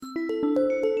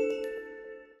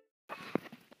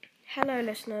Hello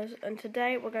listeners, and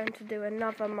today we're going to do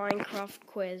another Minecraft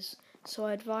quiz, so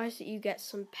I advise that you get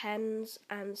some pens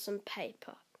and some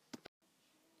paper.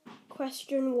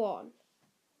 Question 1.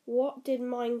 What did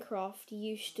Minecraft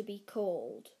used to be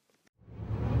called?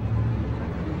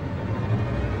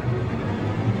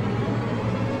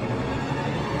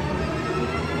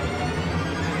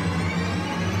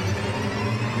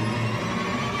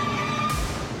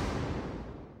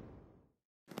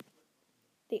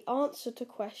 The answer to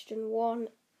question 1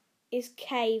 is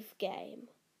Cave Game.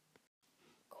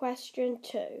 Question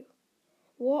 2.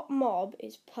 What mob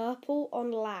is purple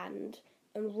on land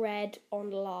and red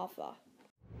on lava?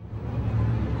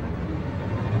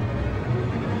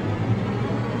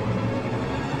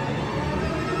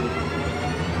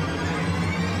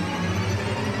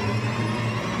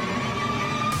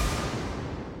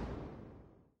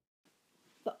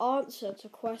 The answer to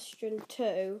question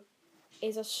 2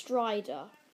 is a strider.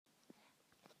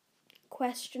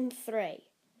 Question 3.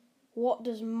 What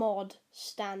does mod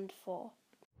stand for?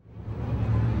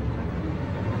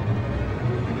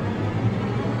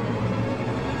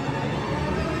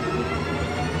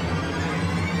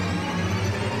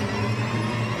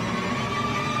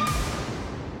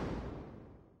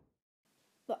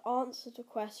 The answer to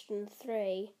question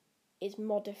 3 is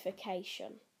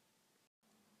modification.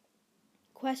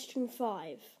 Question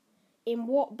 5. In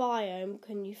what biome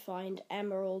can you find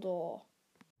emerald ore?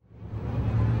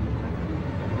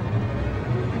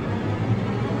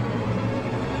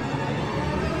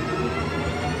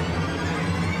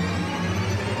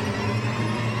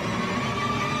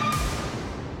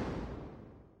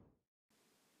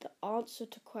 The answer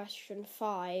to question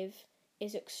 5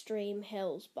 is extreme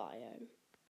hills biome.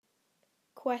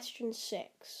 Question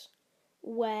 6.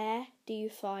 Where do you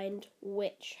find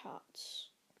witch huts?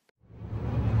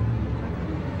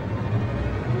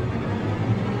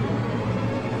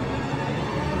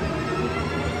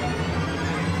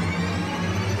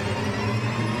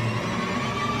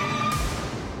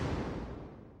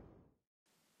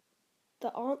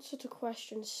 The answer to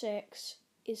question 6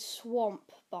 is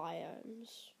swamp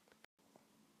biomes.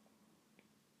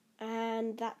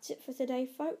 And that's it for today,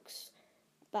 folks.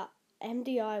 But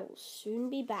MDI will soon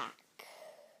be back.